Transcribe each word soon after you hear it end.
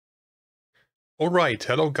Alright,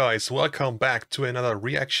 hello guys, welcome back to another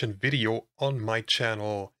reaction video on my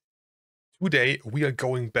channel. Today we are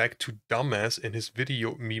going back to Dumbass and his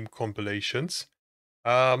video meme compilations.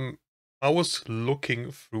 I was looking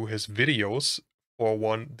through his videos for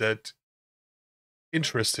one that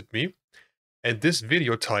interested me, and this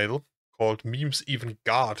video title, called Memes Even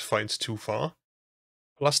God Finds Too Far,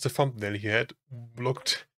 plus the thumbnail he had,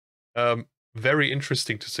 looked very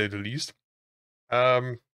interesting to say the least.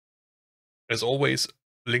 As always,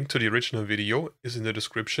 link to the original video is in the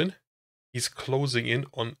description. He's closing in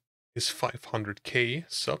on his 500k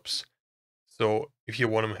subs, so if you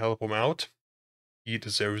want to help him out, he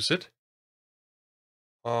deserves it.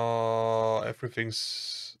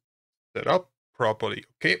 Everything's set up properly.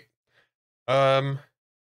 Okay. Yeah.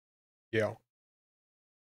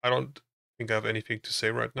 I don't think I have anything to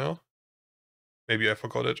say right now. Maybe I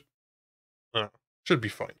forgot it. Should be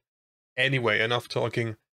fine. Anyway, enough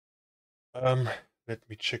talking. Let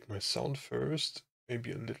me check my sound first.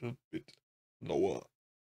 Maybe a little bit lower.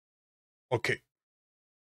 Okay.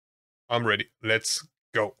 I'm ready. Let's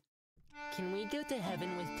go. Can we go to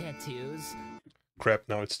heaven with tattoos? Crap,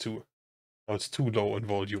 now it's too low in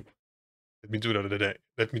volume. Let me do that today.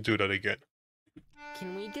 Let me do that again.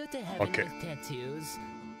 Can we go to heaven Okay. with tattoos?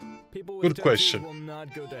 People with Good tattoos question. will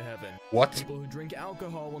not go to heaven. What? People who drink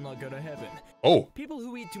alcohol will not go to heaven. Oh. People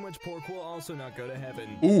who eat too much pork will also not go to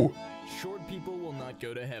heaven. Ooh. Short people will not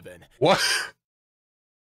go to heaven. What?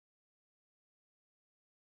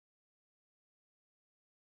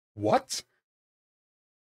 What?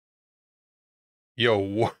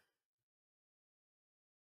 Yo.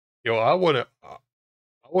 Yo, I wanna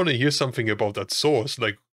hear something about that source.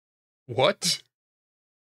 Like, what?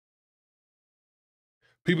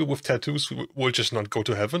 People with tattoos will just not go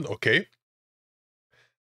to heaven, okay?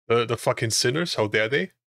 The fucking sinners, how dare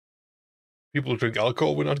they? People who drink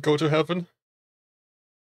alcohol will not go to heaven?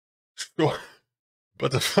 Sure.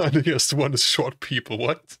 But the funniest one is short people,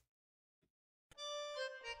 what?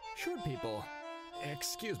 Short people.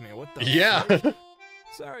 Excuse me, what the Yeah! fuck?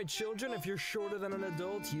 Sorry, children, if you're shorter than an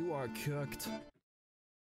adult, you are cooked.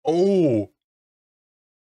 Oh!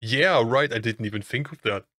 Yeah, right, I didn't even think of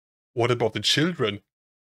that. What about the children?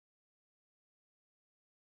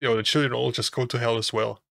 You know, the children all just go to hell as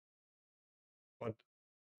well. But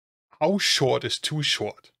how short is too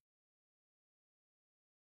short?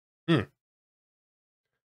 But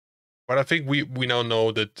I think we now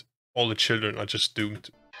know that all the children are just doomed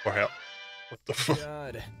for hell. What the fuck?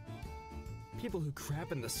 God. People who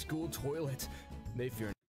crap in the school toilet, they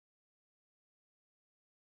fear.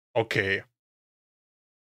 Okay.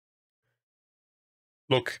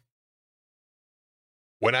 Look.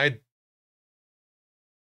 When I...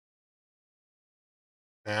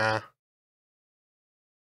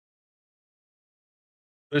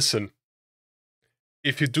 Listen.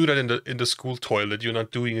 If you do that in the school toilet, you're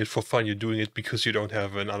not doing it for fun, you're doing it because you don't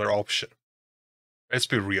have another option. Let's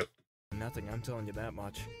be real. Nothing, I'm telling you that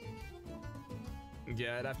much.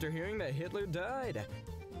 God, after hearing that Hitler died.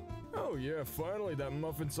 Oh yeah, finally that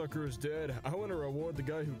muffin sucker is dead. I want to reward the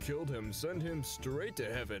guy who killed him, send him straight to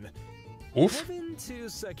heaven. Oof. Heaven 2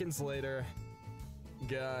 seconds later.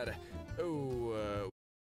 God. Oh,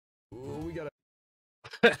 we gotta...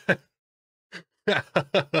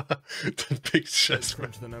 That big Let's chest.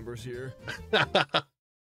 crunch the numbers here.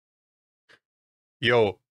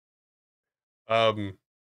 Yo. Bad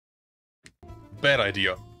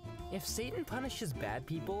idea. If Satan punishes bad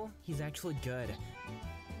people, he's actually good.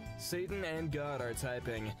 Satan and God are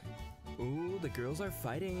typing. Ooh, the girls are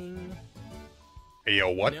fighting. Hey, yo,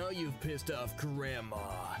 what? Now you've pissed off Grandma.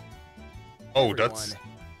 Oh, Everyone. that's...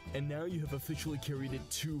 And now you have officially carried it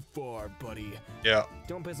too far, buddy. Yeah.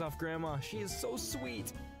 Don't piss off Grandma, she is so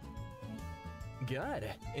sweet. God.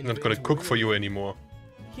 I'm not gonna cook for you anymore.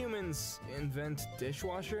 Humans invent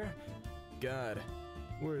dishwasher? God.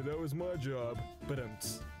 Wait, that was my job. But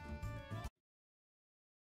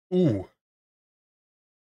Ooh.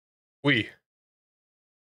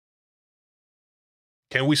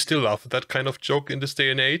 Can we still laugh at that kind of joke in this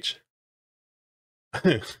day and age?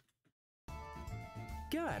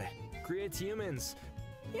 God. Creates humans.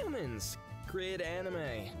 Humans. Create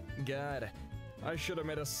anime. God. I should have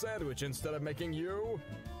made a sandwich instead of making you.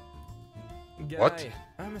 Guy, What?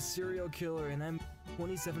 I'm a serial killer and I'm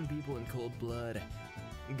 27 people in cold blood.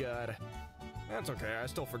 God. That's okay, I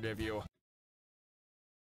still forgive you.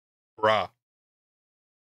 Bruh.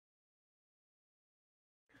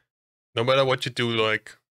 No matter what you do,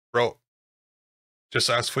 like, bro, just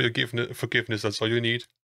ask for your forgiveness, that's all you need.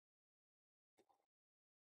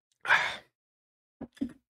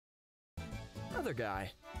 Other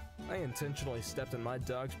guy. I intentionally stepped on my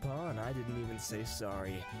dog's paw and I didn't even say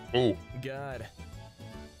sorry. Oh. God.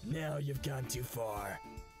 Now you've gone too far.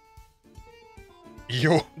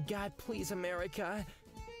 Yo. God, please, America.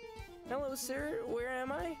 Hello, sir. Where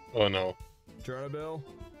am I? Oh no. Chernobyl.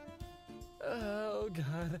 Oh,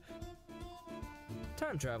 God.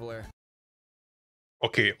 Time traveler.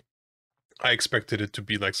 Okay. I expected it to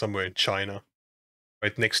be like somewhere in China.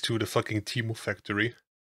 Right next to the fucking Timo factory.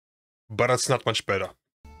 But that's not much better.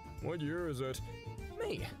 What year is it?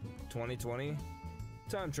 Me. 2020.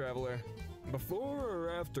 Time traveler. Before or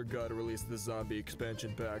after God released the zombie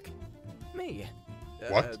expansion pack? Me.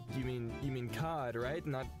 What? You mean COD, right?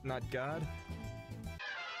 Not God?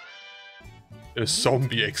 A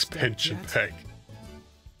zombie expansion pack.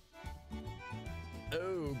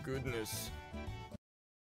 Oh, goodness.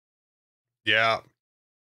 Yeah.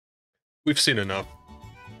 We've seen enough.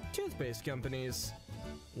 Toothpaste companies.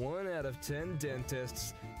 1 out of 10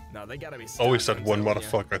 dentists. Now they gotta be Always stopped, that I'm one telling ya.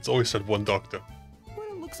 motherfucker. It's always that one doctor. What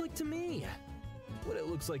it looks like to me. What it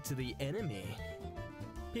looks like to the enemy.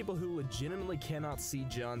 People who legitimately cannot see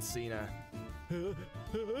John Cena.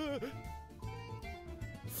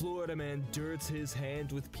 Florida man dirts his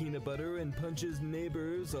hand with peanut butter and punches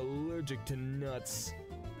neighbors allergic to nuts.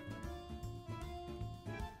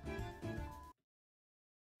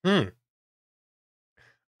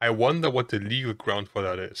 I wonder what the legal ground for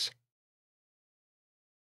that is.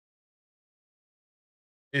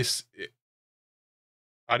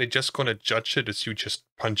 Are they just gonna judge it as you just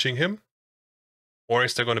punching him? Or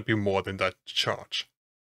is there gonna be more than that charge?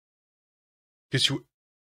 Because you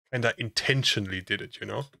kinda intentionally did it, you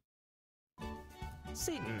know?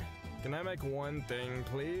 Satan, can I make one thing,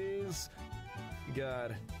 please?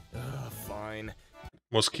 God. Ugh, fine.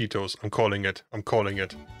 Mosquitoes. I'm calling it. I'm calling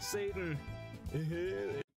it. Satan.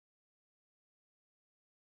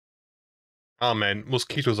 Ah man,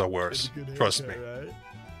 mosquitoes are worse. Trust me.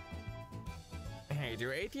 Hey,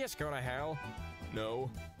 do atheists go to hell?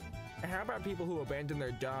 No. How about people who abandon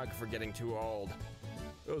their dog for getting too old?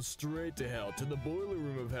 Go straight to hell, to the boiler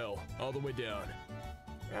room of hell, all the way down.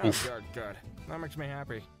 Oh, Oof. God. That makes me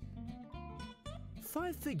happy.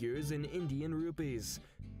 5 figures in Indian rupees.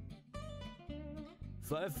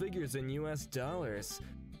 5 figures in US dollars.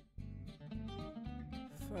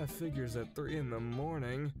 5 figures at 3 in the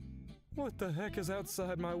morning. What the heck is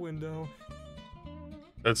outside my window?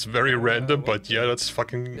 That's very random, but yeah, that's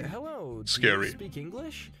fucking Hello, scary. do you speak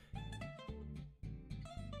English?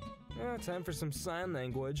 Time for some sign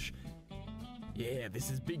language. Yeah,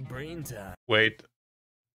 this is big brain time. Wait.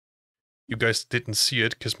 You guys didn't see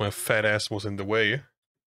it because my fat ass was in the way.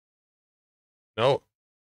 No.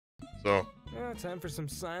 So, Time for some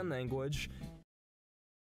sign language.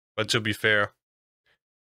 but to be fair,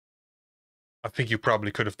 I think you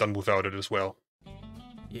probably could have done without it as well.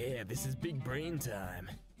 Yeah, this is big brain time.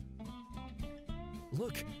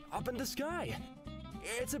 Look, up in the sky.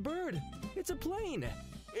 It's a bird. It's a plane.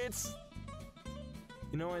 It's...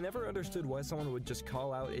 You know, I never understood why someone would just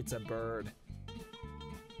call out it's a bird.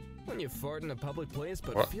 When you fart in a public place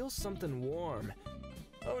but What? feel something warm.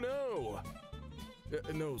 Oh no!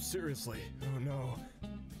 No, seriously. Oh no.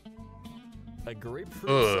 A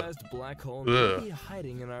grapefruit-sized black hole may be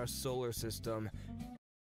hiding in our solar system.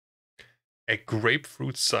 A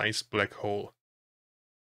grapefruit-sized black hole.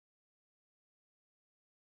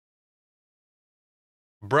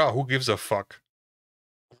 Bruh, who gives a fuck?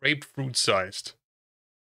 Grapefruit-sized.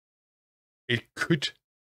 It could...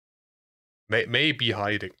 may be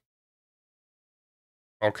hiding.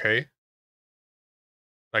 Okay.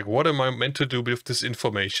 Like, what am I meant to do with this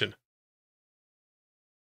information?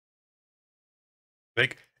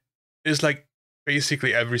 Like, it's like,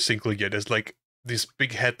 basically every single year, there's like this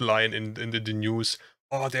big headline in the news.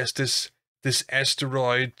 Oh, there's this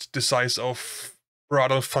asteroid the size of, bro, I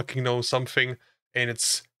don't fucking know, something, and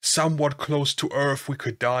it's somewhat close to Earth, we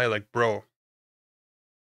could die. Like, bro,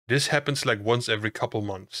 this happens like once every couple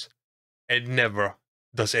months, and never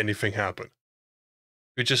does anything happen.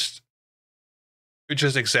 You're just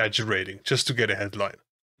exaggerating, just to get a headline.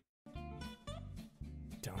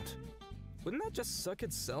 Don't. Wouldn't that just suck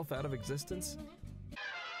itself out of existence?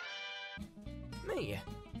 Me.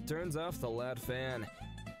 Turns off the loud fan.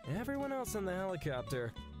 Everyone else in the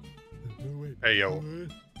helicopter. Hey, yo.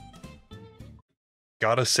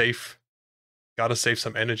 Gotta save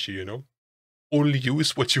some energy, you know? Only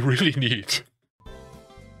use what you really need.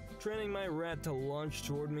 Training my rat to launch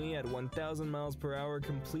toward me at 1,000 miles per hour,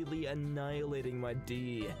 completely annihilating my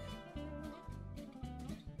D.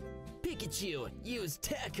 Pikachu, use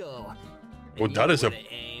tackle! Oh, And that you is a wanna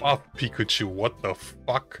aim. buff Pikachu, what the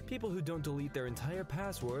fuck? People who don't delete their entire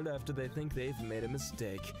password after they think they've made a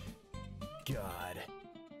mistake. God.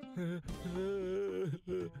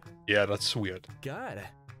 Yeah, that's weird. God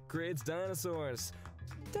creates dinosaurs.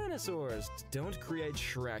 Dinosaurs don't create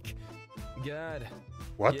Shrek. God.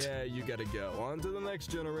 What? Yeah, you gotta go. On to the next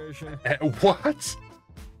generation. What?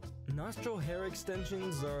 Nostril hair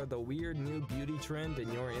extensions are the weird new beauty trend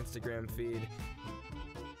in your Instagram feed.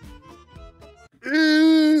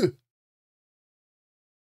 Ew.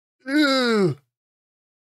 Ew.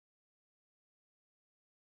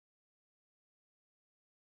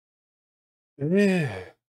 Ew.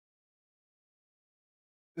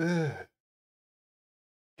 Ew.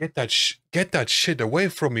 Get that shit away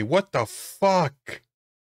from me. What the fuck?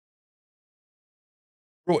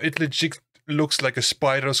 Bro, it legit looks like a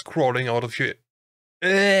spider's crawling out of your...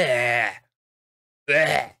 Ugh.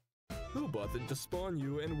 Ugh. Who bothered to spawn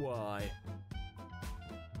you and why?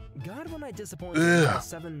 God, when I disappoint you for the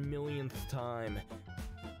 7 millionth time,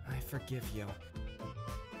 I forgive you.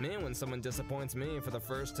 Man, when someone disappoints me for the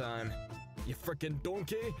first time, you frickin'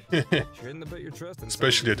 donkey! Shouldn't have put your trust in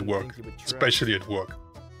Especially at someone you work. think you would trust. Especially at work.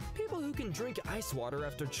 People who can drink ice water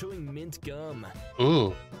after chewing mint gum.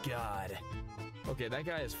 Ooh. God. Okay, that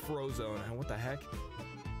guy is Frozone. What the heck?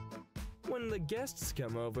 When the guests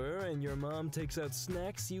come over and your mom takes out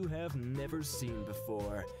snacks you have never seen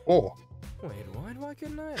before. Oh. Wait, what? Why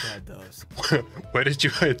couldn't I have had those? Where did you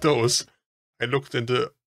hide those? I looked in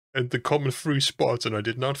the common free spots and I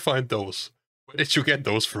did not find those. Where did you get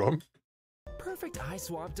those from? Perfect eye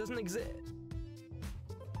swap doesn't exist.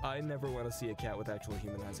 I never want to see a cat with actual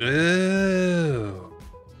human eyes. Ew.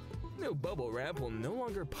 New bubble wrap will no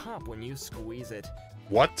longer pop when you squeeze it.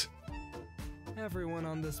 What? Everyone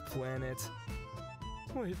on this planet.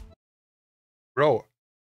 Wait. Bro.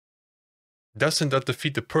 Doesn't that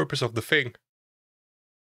defeat the purpose of the thing?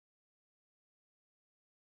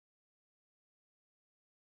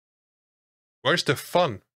 Where's the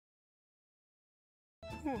fun?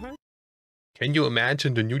 What? Can you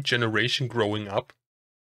imagine the new generation growing up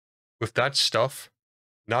with that stuff,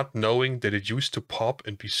 not knowing that it used to pop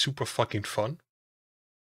and be super fucking fun?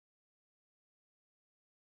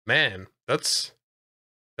 Man, that's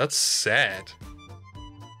sad.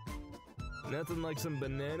 Nothing like some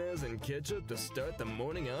bananas and ketchup to start the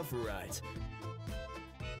morning off right.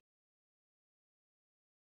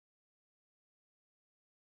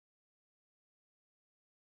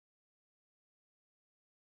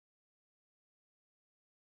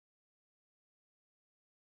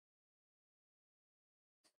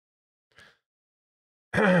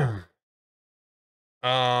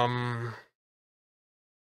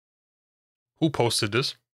 Who posted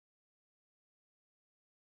this?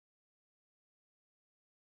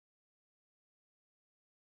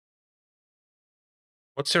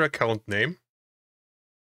 What's their account name?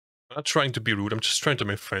 I'm not trying to be rude, I'm just trying to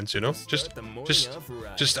make friends, you know?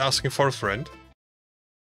 Just asking for a friend.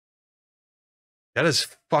 That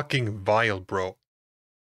is fucking vile, bro.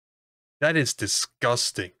 That is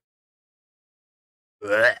disgusting.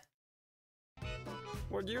 Blech.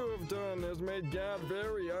 What you have done has made God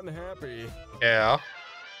very unhappy. Yeah.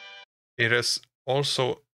 It has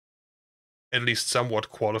also at least somewhat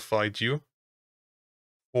qualified you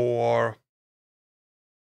for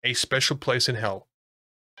a special place in hell.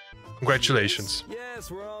 Congratulations.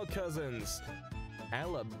 Yes, we're all cousins.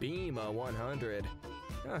 Alabama 100.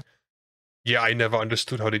 Huh. Yeah, I never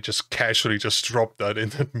understood how they just casually just dropped that in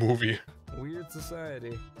that movie. Weird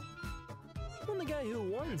society. When the guy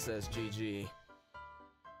who won says GG.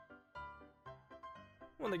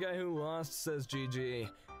 When the guy who lost says GG.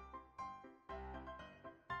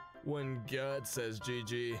 When God says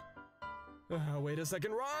GG. Wait a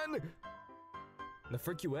second, run! The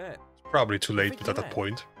frick you at? It's probably too late at that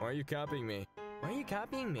point. Why are you copying me? Why are you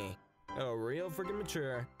copying me? Oh, real freaking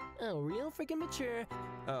mature. Oh, real freaking mature.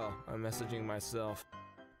 Oh, I'm messaging myself.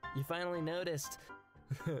 You finally noticed.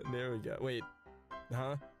 There we go. Wait.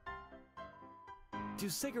 Huh? Do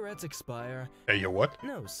cigarettes expire? Hey, yo, what?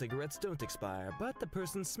 No, cigarettes don't expire, but the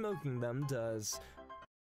person smoking them does.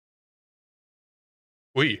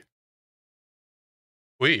 We.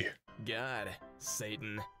 God,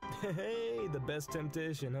 Satan. Hey, the best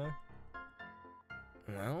temptation, huh?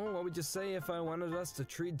 Well, what would you say if I wanted us to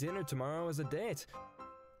treat dinner tomorrow as a date?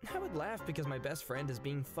 I would laugh because my best friend is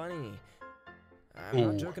being funny. I'm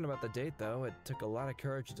not joking about the date, though. It took a lot of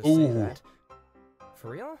courage to say that.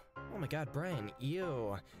 For real? Oh my god, Brian,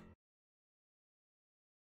 ew.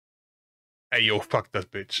 Hey, yo, fuck that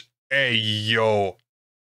bitch. Hey, yo.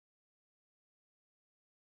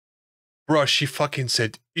 Bruh, she fucking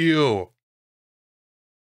said, ew.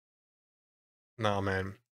 Nah,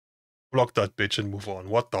 man. Block that bitch and move on.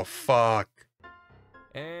 What the fuck?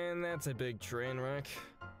 And that's a big train wreck.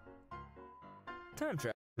 Time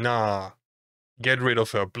travel. Nah. Get rid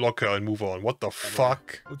of her, block her, and move on. What the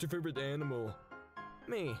fuck? What's your favorite animal?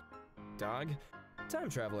 Me. Dog. Time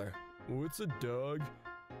traveler. What's a dog?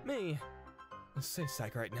 Me. Say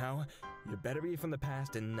psych right now. You better be from the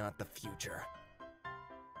past and not the future.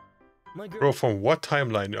 My Bro, from what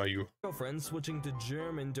timeline are you? girlfriend switching to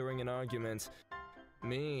German during an argument.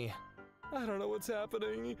 Me. I don't know what's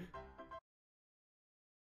happening.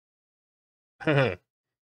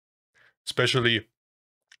 Especially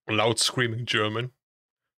loud screaming German.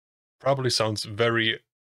 Probably sounds very,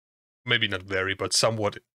 maybe not very, but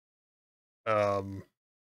somewhat,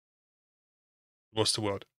 what's the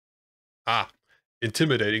word?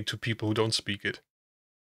 Intimidating to people who don't speak it.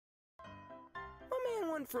 My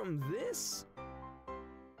man went from this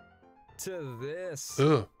to this.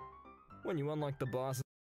 Ugh. When you unlock the boss.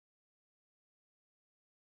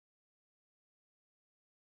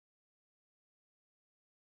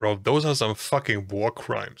 Bro, those are some fucking war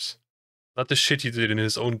crimes. Not the shit he did in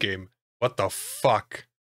his own game. What the fuck?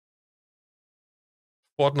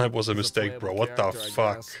 Fortnite was a mistake, bro. What the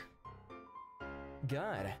fuck?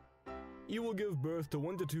 God. You will give birth to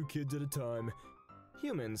 1 to 2 kids at a time.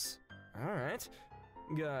 Humans. Alright.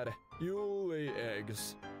 God. You will lay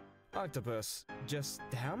eggs. Octopus. Just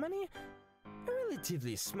how many? A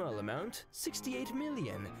relatively small amount. 68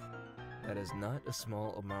 million. That is not a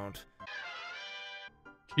small amount.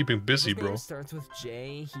 Keeping busy, His name bro. starts with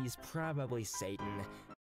J. He's probably Satan.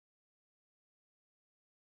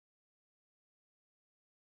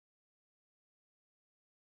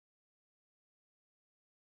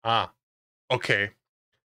 Okay.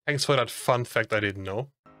 Thanks for that fun fact I didn't know.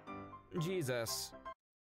 Jesus.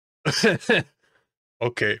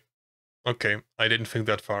 Okay. Okay, I didn't think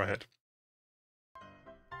that far ahead.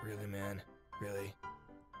 Really, man? Really?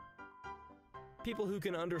 People who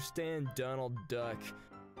can understand Donald Duck.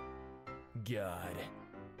 God.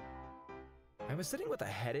 I was sitting with a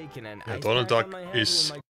headache and an Yeah, ice Donald pack Duck on my head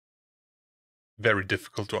is when my very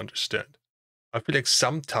difficult to understand. I feel like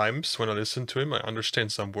sometimes when I listen to him, I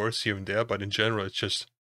understand some words here and there, but in general, it's just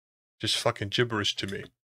fucking gibberish to me.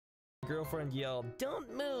 girlfriend yelled,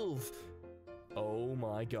 "Don't move!" Oh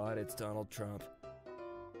my god, it's Donald Trump.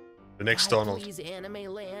 The next Hi, Donald. Please, Anime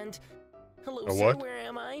Land. Hello, A sir, what? where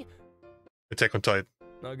am I? Attack on Titan.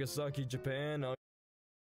 Nagasaki, Japan.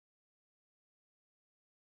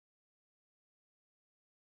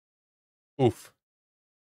 Oof.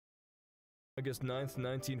 August 9th,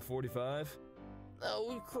 1945.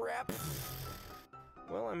 Oh, crap.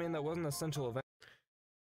 Well, I mean, that wasn't an essential event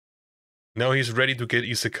Now he's ready to get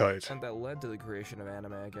isekai'd. that led to the creation of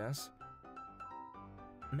anime, I guess.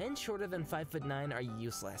 Men shorter than 5'9" are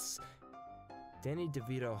useless. Danny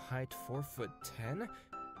DeVito, height 4'10".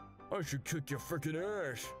 I should kick your frickin'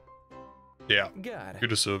 ass. Yeah, God. you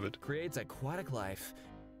deserve it. Creates aquatic life.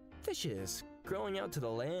 Fishes growing out to the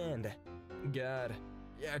land. God.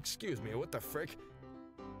 Yeah, excuse me, what the frick?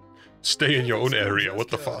 Stay in your own School area, dress what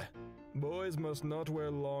the code. fuck? Boys must not wear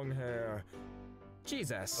long hair.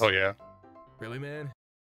 Jesus. Oh yeah. Really, man?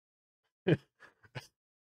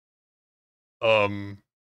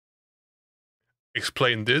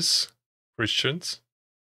 Explain this, Christians.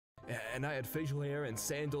 And I had facial hair and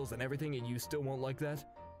sandals and everything, and you still won't like that?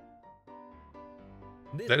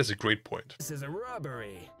 That is a great point. This is a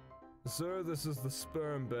robbery. Sir, this is the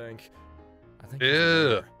sperm bank. I think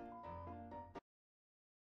Yeah.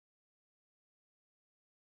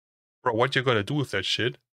 Bro, what you gonna do with that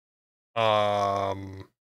shit?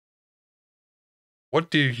 What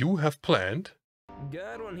do you have planned?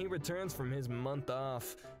 God, when he returns from his month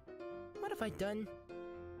off. What have I done?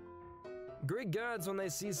 Greek gods when they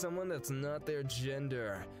see someone that's not their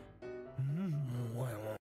gender.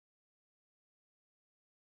 Well.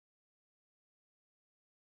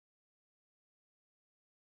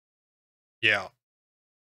 Yeah.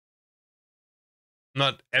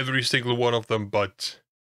 Not every single one of them, but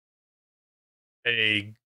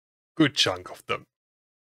a good chunk of them.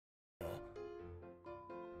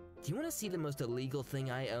 Do you want to see the most illegal thing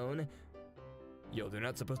I own? Yo, they're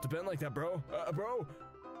not supposed to bend like that, bro. Bro.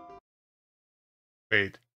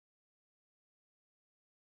 Wait.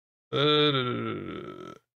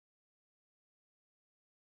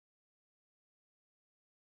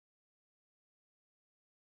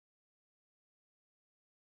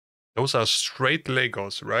 Those are straight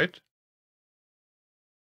Legos, right?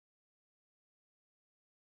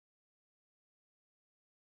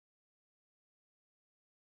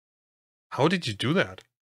 How did you do that?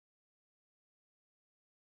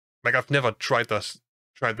 Like, I've never tried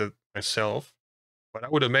that myself, but I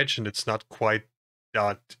would imagine it's not quite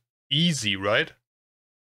that easy, right?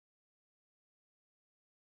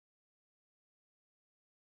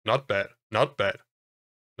 Not bad. Not bad.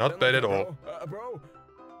 Not bad at all. Bro.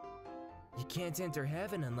 You can't enter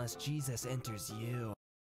heaven unless Jesus enters you.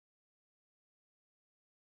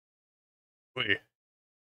 Wait.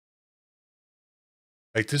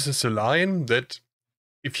 Like, this is a line that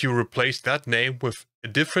if you replace that name with a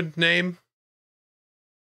different name,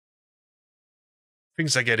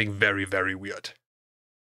 things are getting very, very weird.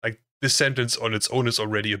 Like, this sentence on its own is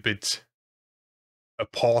already a bit a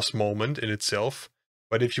pause moment in itself.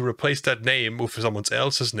 But if you replace that name with someone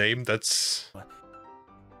else's name, that's...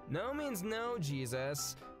 No means no,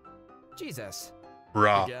 Jesus. Jesus.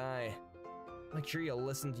 Bruh. The guy. Make sure you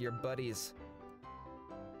listen to your buddies.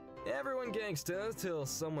 Everyone gangsta till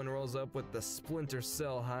someone rolls up with the Splinter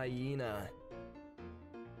Cell hyena.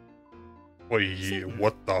 Wait,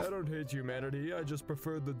 what the... I don't hate humanity, I just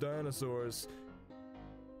preferred the dinosaurs.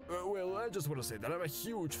 Well, I just want to say that I'm a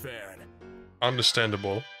huge fan.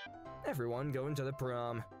 Understandable. Everyone going to the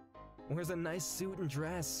prom. Wears a nice suit and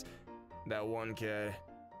dress. That one kid.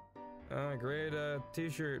 Great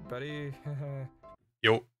t-shirt, buddy.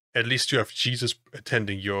 Yo, at least you have Jesus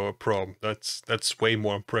attending your prom. That's way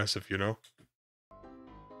more impressive, you know?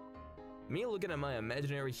 Me looking at my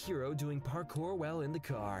imaginary hero doing parkour while in the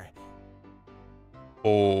car.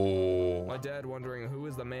 Oh. My dad wondering who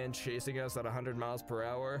is the man chasing us at 100 miles per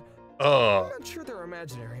hour. Ah. I'm not sure they're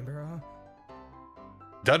imaginary, bro.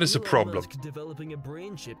 That is a Elon problem. Musk developing a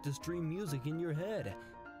brain chip to stream music in your head.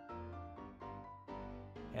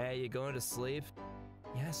 Hey, you going to sleep?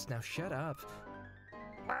 Yes, now shut up.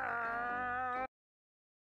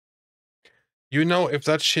 You know, if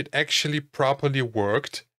that shit actually properly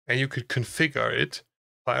worked and you could configure it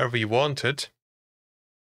however you wanted,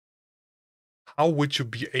 how would you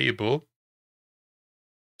be able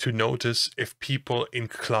to notice if people in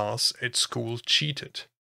class at school cheated?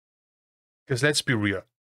 Because let's be real.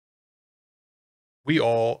 We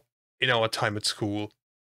all, in our time at school,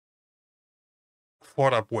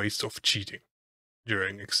 thought up ways of cheating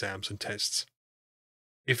during exams and tests.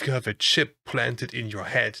 If you have a chip planted in your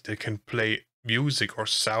head that can play music or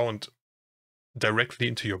sound directly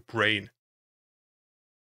into your brain,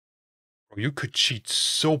 or you could cheat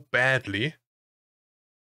so badly.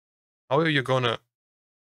 How are you gonna...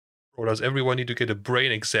 Or does everyone need to get a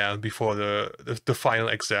brain exam before the final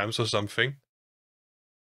exams or something?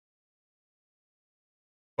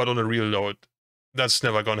 But on a real note, that's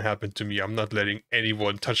never gonna happen to me. I'm not letting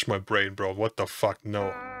anyone touch my brain, bro. What the fuck? No.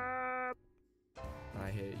 I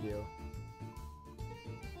hate you.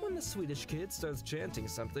 When the Swedish kid starts chanting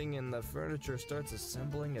something and the furniture starts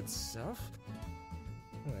assembling itself?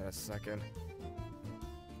 Wait a second.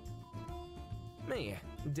 Me.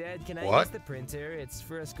 Dad, can I What? use the printer? It's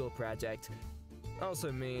for a school project.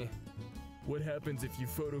 Also me. What happens if you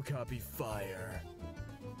photocopy fire?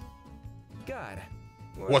 God.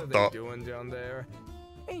 What are the- they doing down there?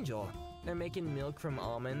 Angel. They're making milk from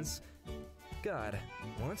almonds. God.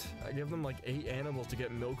 What? I give them like 8 animals to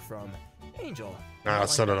get milk from. Angel. Nah, I don't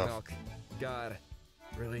that's like not that enough. milk. God.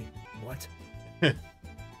 Really? What?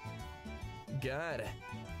 God.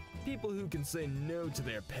 People who can say no to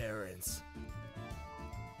their parents.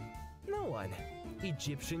 No one.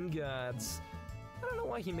 Egyptian gods. I don't know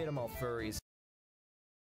why he made them all furries.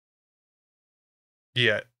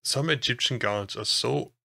 Yeah, some Egyptian gods are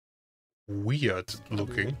so weird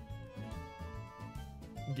looking.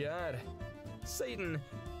 God. Satan.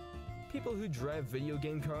 People who drive video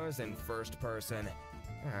game cars in first person.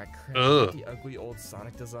 Ah, crap. Ugh. The ugly old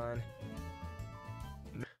Sonic design.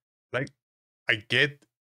 Like, I get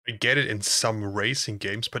it in some racing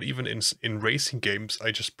games, but even in racing games,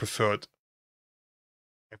 I've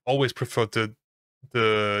always preferred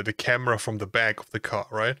the camera from the back of the car,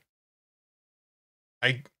 right?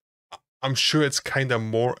 I'm sure it's kind of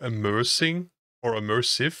more immersive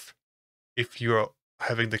if you're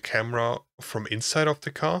having the camera from inside of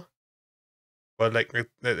the car. But like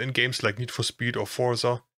in games like Need for Speed or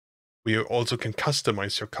Forza, where you also can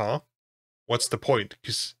customize your car, what's the point?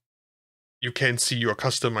 Because you can't see your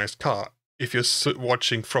customized car if you're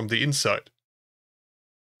watching from the inside.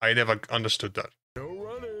 I never understood that. No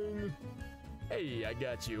running. Hey, I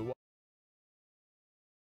got you.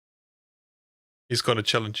 He's gonna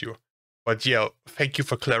challenge you. But yeah, thank you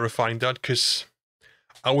for clarifying that, because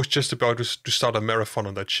I was just about to start a marathon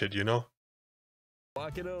on that shit, you know?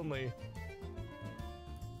 Walk it only.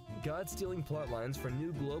 God stealing plot lines for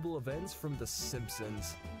new global events from The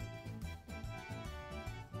Simpsons.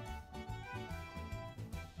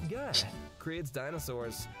 God creates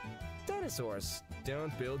dinosaurs. Dinosaurs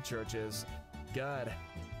don't build churches. God.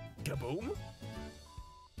 Kaboom!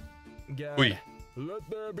 God. Oi. Let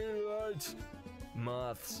there be light.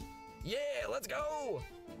 Moths. Yeah, let's go!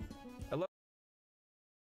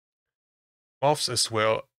 moths as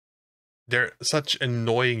well, they're such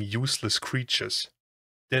annoying, useless creatures.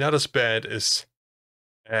 They're not as bad as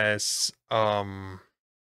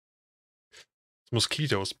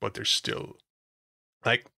mosquitoes, but they're still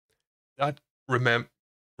like that.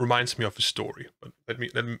 Reminds me of a story. But let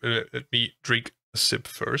me drink a sip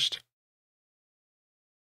first.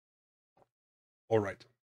 All right.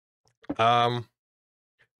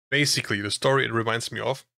 Basically, the story it reminds me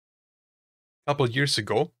of. A couple years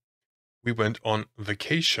ago, we went on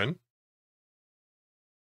vacation,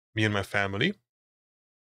 me and my family,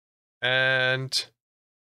 and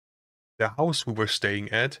the house we were staying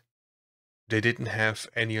at, they didn't have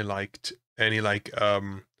any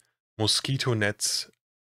mosquito nets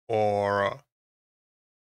or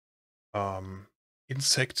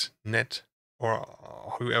insect net, or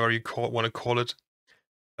however you want to call it.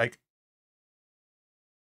 Like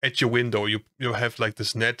at your window, you have like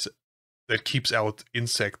this net that keeps out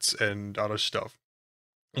insects and other stuff.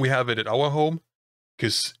 We have it at our home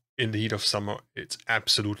because in the heat of summer, it's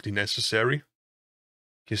absolutely necessary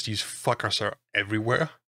because these fuckers are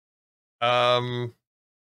everywhere.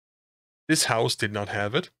 This house did not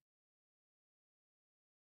have it,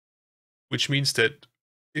 which means that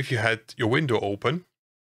if you had your window open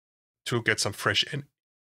to get some fresh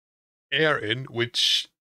air in, which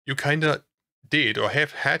you kind of did or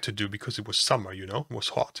have had to do because it was summer, you know, it was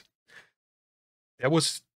hot, there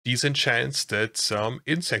was decent chance that some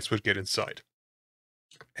insects would get inside.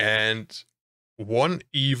 And one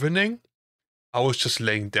evening, I was just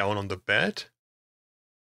laying down on the bed,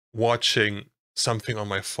 watching something on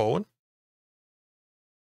my phone,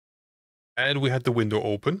 and we had the window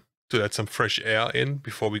open to let some fresh air in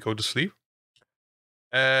before we go to sleep.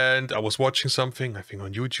 And I was watching something, I think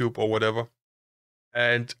on YouTube or whatever,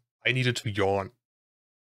 and I needed to yawn.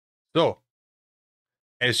 So,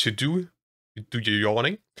 as you do your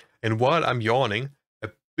yawning, and while I'm yawning, a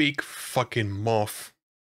big fucking moth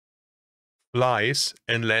flies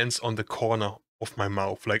and lands on the corner of my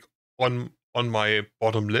mouth, like on my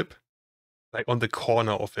bottom lip, like on the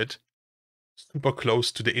corner of it, super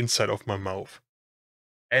close to the inside of my mouth.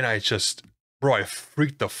 And I just, bro, I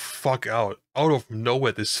freaked the fuck out. Out of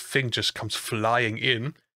nowhere, this thing just comes flying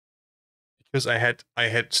in, because I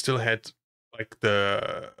still had like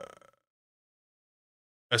a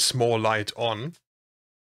small light on,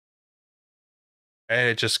 and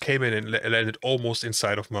it just came in and landed almost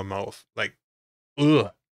inside of my mouth. Like,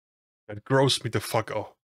 ugh, that grossed me the fuck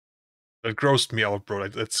out. That grossed me out, bro.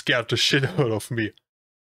 Like, that scared the shit out of me.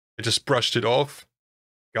 I just brushed it off,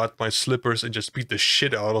 got my slippers, and just beat the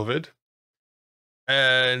shit out of it,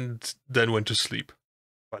 and then went to sleep.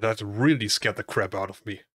 But that really scared the crap out of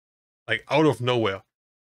me. Like, out of nowhere.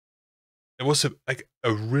 It was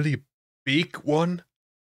a really big one,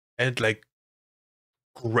 and like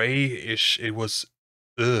grayish. It was,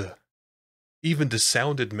 ugh. Even the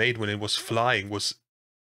sound it made when it was flying was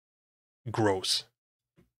gross.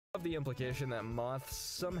 The implication that moths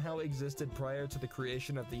somehow existed prior to the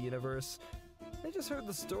creation of the universe. They just heard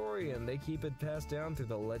the story and they keep it passed down through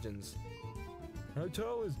the legends. How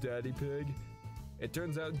tall is Daddy Pig? It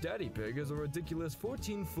turns out Daddy Pig is a ridiculous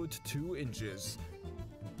 14 foot 2 inches.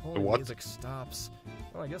 Holy what? Music stops.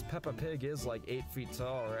 Well, I guess Peppa Pig is like 8 feet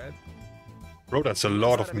tall, right? Bro, that's a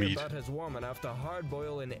lot of meat. That is warm enough to hard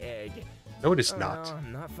boil an egg. No, it is not. No,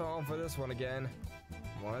 I'm not falling for this one again.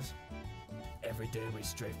 What? Every day we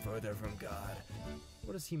stray further from God.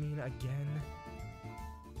 What does he mean again?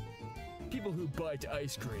 People who bite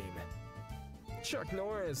ice cream. Chuck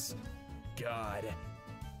Norris. God.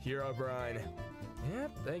 Hero Brian.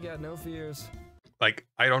 Yep, they got no fears. Like,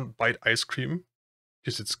 I don't bite ice cream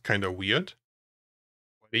because it's kind of weird.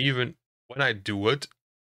 But even when I do it,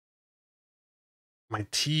 my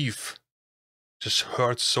teeth just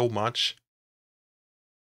hurt so much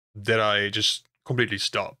that I just completely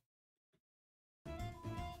stop.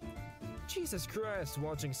 Jesus Christ,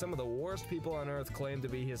 watching some of the worst people on Earth claim to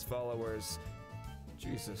be his followers.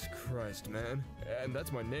 Jesus Christ, man. And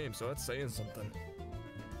that's my name, so that's saying something.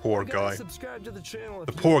 Poor guy. Subscribe to the channel.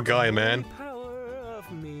 The poor guy, man. Power of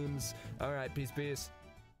memes. All right, peace.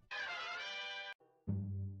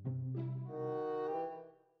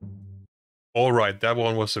 All right, that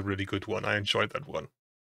one was a really good one. I enjoyed that one.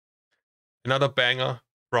 Another banger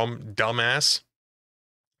from Dumbass.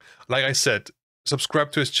 Like I said,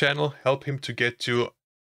 subscribe to his channel, help him to get to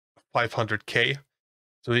 500k,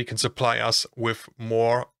 so he can supply us with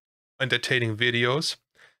more entertaining videos.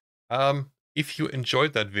 If you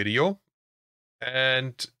enjoyed that video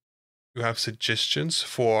and you have suggestions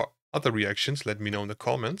for other reactions, let me know in the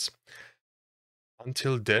comments.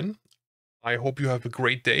 Until then, I hope you have a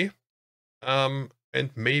great day.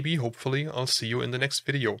 and maybe, hopefully, I'll see you in the next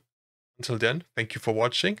video. Until then, thank you for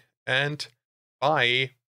watching, and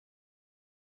bye!